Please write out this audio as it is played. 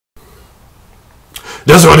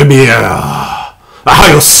there's going to be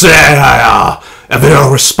how you say, a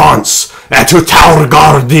video response to Tower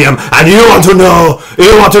Guardian, and you want to know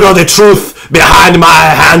the truth behind my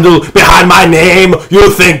handle, behind my name. You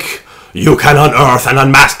think you can unearth and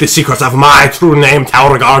unmask the secrets of my true name,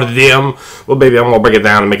 Tower Guardian? Well, baby, I'm gonna break it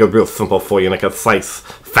down and make it real simple for you in a concise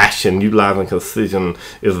fashion, utilizing concision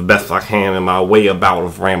is the best I can in my way about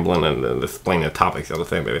of rambling and explaining the topics and the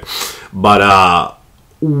thing, baby. But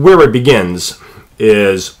where it begins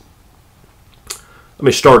is, let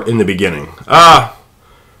me start in the beginning.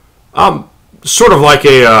 I'm sort of like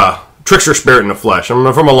a trickster spirit in the flesh.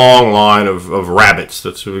 I'm from a long line of rabbits.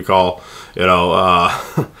 That's what we call,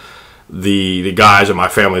 the guys in my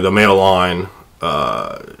family, the male line,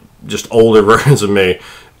 just older versions of me.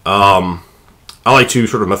 I like to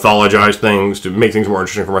sort of mythologize things to make things more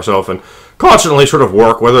interesting for myself, and constantly sort of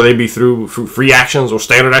work, whether they be through free actions or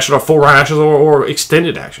standard actions or full round actions or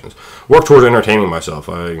extended actions. Work towards entertaining myself.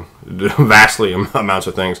 I do vastly amounts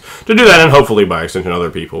of things to do that, and hopefully by extension other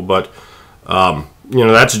people. But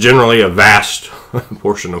that's generally a vast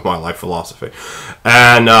portion of my life philosophy,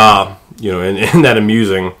 and in that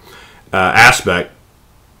amusing aspect,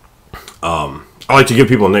 I like to give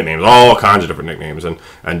people nicknames, all kinds of different nicknames,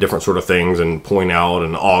 and different sort of things, and point out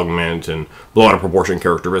and augment and blow out of proportion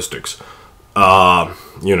characteristics.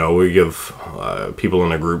 We give people in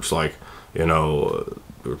the groups, like,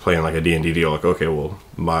 we're playing like a D&D deal, like, okay, well,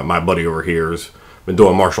 my buddy over here has been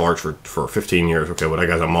doing martial arts for 15 years. Okay, well, that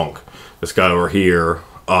guy's a monk. This guy over here,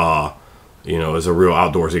 is a real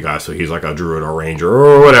outdoorsy guy, so he's like a druid or ranger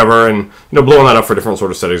or whatever, and blowing that up for different sort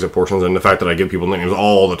of settings and portions, and the fact that I give people nicknames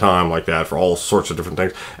all the time like that for all sorts of different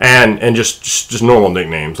things, and just normal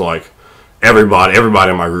nicknames, like everybody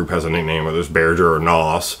in my group has a nickname, whether it's Bearger or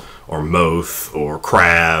Nos or Moth or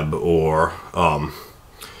Crab or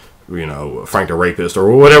Frank the Rapist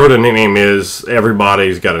or whatever the nickname is.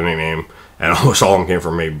 Everybody's got a nickname, and almost all of them came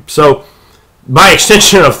from me. So by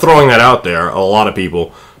extension of throwing that out there, a lot of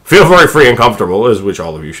people feel very free and comfortable, as which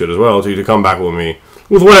all of you should as well, to come back with me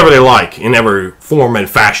with whatever they like in every form and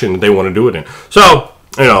fashion that they want to do it in. So,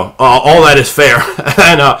 all that is fair.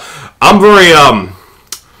 And I'm very,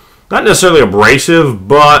 not necessarily abrasive,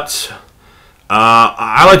 but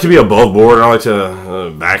I like to be above board. I like to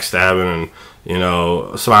backstabbing and,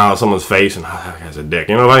 smile at someone's face and, that guy's a dick.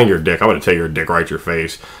 If I think you're a dick, I'm going to tell you you're a dick right to your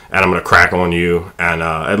face, and I'm going to crack on you, and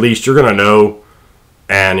at least you're going to know,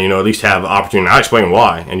 and, at least have opportunity. I explain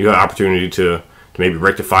why, and you have opportunity to maybe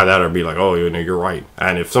rectify that or be like, oh, you're right.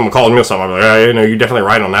 And if someone calls me on something, I'll be like, you're definitely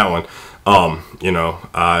right on that one.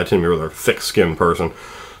 I tend to be a rather thick-skinned person.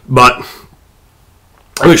 But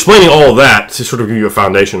I'm explaining all of that to sort of give you a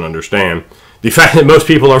foundation to understand the fact that most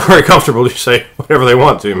people are very comfortable to say whatever they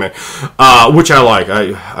want to, man. Which I like.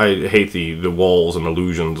 I hate the walls and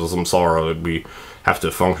illusions of some sorrow that we have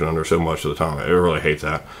to function under so much of the time. I really hate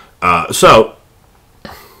that. So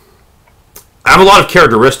I have a lot of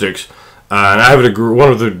characteristics, and I have a degree.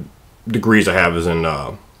 One of the degrees I have is in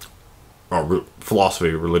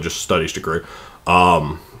philosophy, religious studies degree.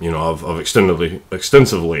 Of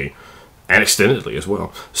extensively, and extendedly as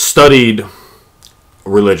well, studied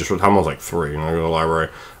religious from the time I was like 3. I go to the library.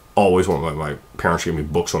 Always wanted my parents to give me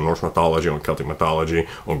books on Norse mythology, on Celtic mythology,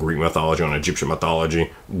 on Greek mythology, on Egyptian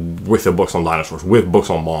mythology, with the books on dinosaurs, with books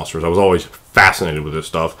on monsters. I was always fascinated with this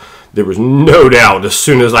stuff. There was no doubt as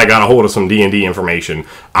soon as I got a hold of some D&D information,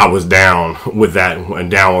 I was down with that,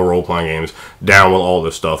 and down with role-playing games, down with all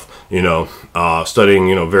this stuff,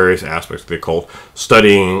 studying, various aspects of the occult,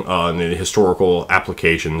 studying the historical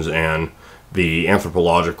applications and the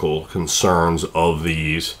anthropological concerns of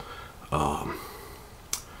these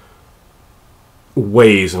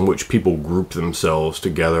ways in which people group themselves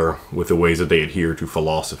together with the ways that they adhere to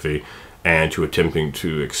philosophy and to attempting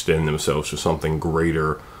to extend themselves to something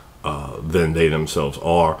greater than they themselves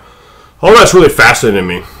are. All that's really fascinated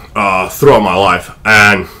me throughout my life,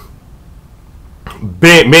 and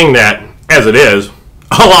being that, as it is,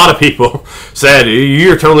 a lot of people said,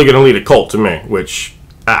 you're totally going to lead a cult to me, which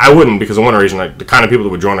I wouldn't, because of one reason, the kind of people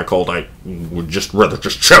that would join a cult, I would just rather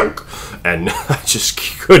just choke, and I just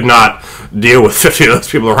could not deal with 50 of those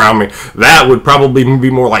people around me. That would probably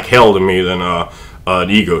be more like hell to me than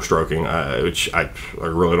an ego stroking, which I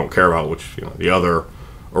really don't care about, which, the other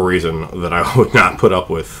reason that I would not put up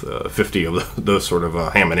with 50 of those sort of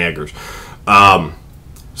ham and eggers.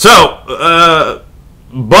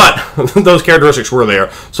 But those characteristics were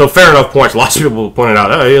there, so fair enough points. Lots of people pointed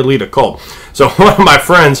out, oh, you lead a cult. So one of my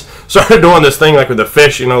friends started doing this thing like with the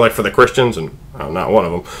fish, like for the Christians, and I'm not one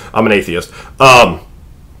of them. I'm an atheist.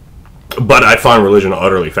 But I find religion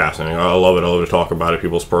utterly fascinating. I love it. I love to talk about it,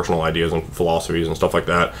 people's personal ideas and philosophies and stuff like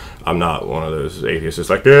that. I'm not one of those atheists that's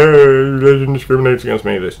like, religion discriminates against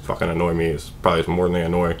me. They fucking annoy me. It's probably more than they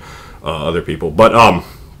annoy other people. But,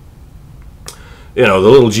 you know, the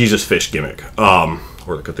little Jesus fish gimmick, or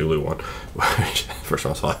the Cthulhu one. First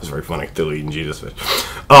one I saw, it was very funny, Cthulhu eating Jesus fish.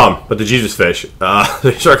 But the Jesus fish,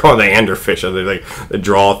 they start calling it the Ander fish. They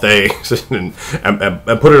draw things and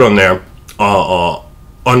put it on there.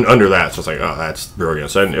 Under that, so it's like, oh, that's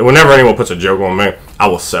brilliant. So whenever anyone puts a joke on me, I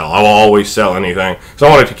will sell. I will always sell anything. So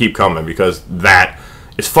I want it to keep coming because that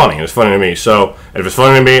is funny. It's funny to me. So and if it's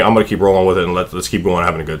funny to me, I'm going to keep rolling with it and let's keep going,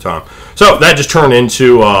 having a good time. So that just turned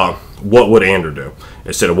into what would Ander do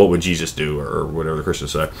instead of what would Jesus do or whatever the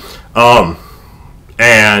Christians say.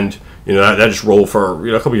 And you know that just rolled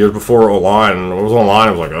for a couple years before online. And when I was online,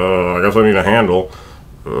 I was like, oh, I guess I need a handle.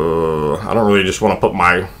 I don't really just want to put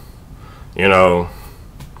my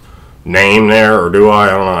name there, or do I? I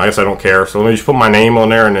don't know. I guess I don't care. So let me just put my name on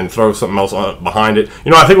there and then throw something else behind it.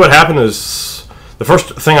 I think what happened is the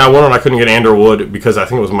first thing I wanted, I couldn't get Anderwood because I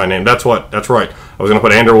think it was my name. That's right. I was going to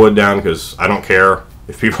put Anderwood down because I don't care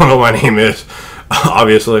if people know what my name is,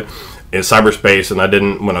 obviously, in cyberspace, and I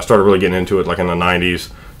didn't when I started really getting into it, like in the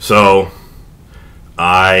 90s. So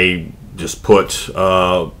I just put,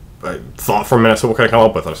 I thought for a minute, so what can I come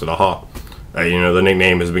up with? I said, aha. The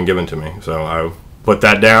nickname has been given to me. So I put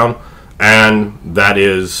that down. And that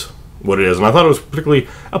is what it is. And I thought it was particularly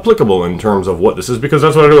applicable in terms of what this is, because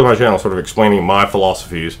that's what I do on my channel, sort of explaining my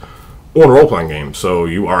philosophies on role-playing games. So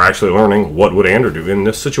you are actually learning what would Ander do in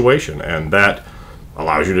this situation. And that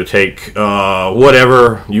allows you to take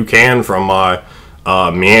whatever you can from my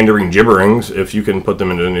meandering gibberings. If you can put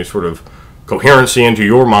them into any sort of coherency into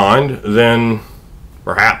your mind, then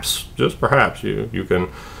perhaps, just perhaps, you can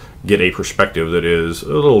get a perspective that is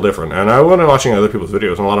a little different. And I went watching other people's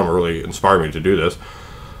videos, and a lot of them really inspired me to do this.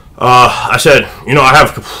 I said, I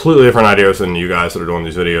have completely different ideas than you guys that are doing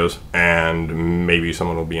these videos, and maybe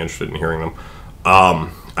someone will be interested in hearing them.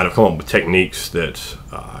 And I've come up with techniques that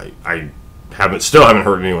I still haven't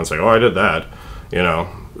heard anyone say, oh, I did that, a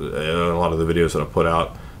lot of the videos that I put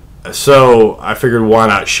out. So I figured, why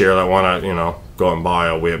not share that? Why not, go out and buy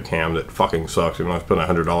a webcam that fucking sucks, even though I was putting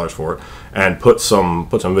 $100 for it, and put some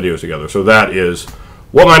videos together. So that is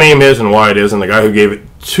what my name is and why it is. And the guy who gave it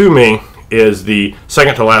to me is the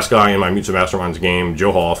second to last guy in my Mutes and Masterminds game,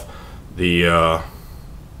 Joe Hoff. I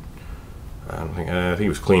think he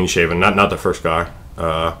was clean shaven, not the first guy,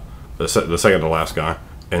 the second to last guy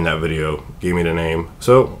in that video gave me the name.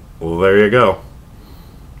 So, well, there you go.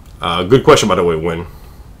 Good question, by the way, Win.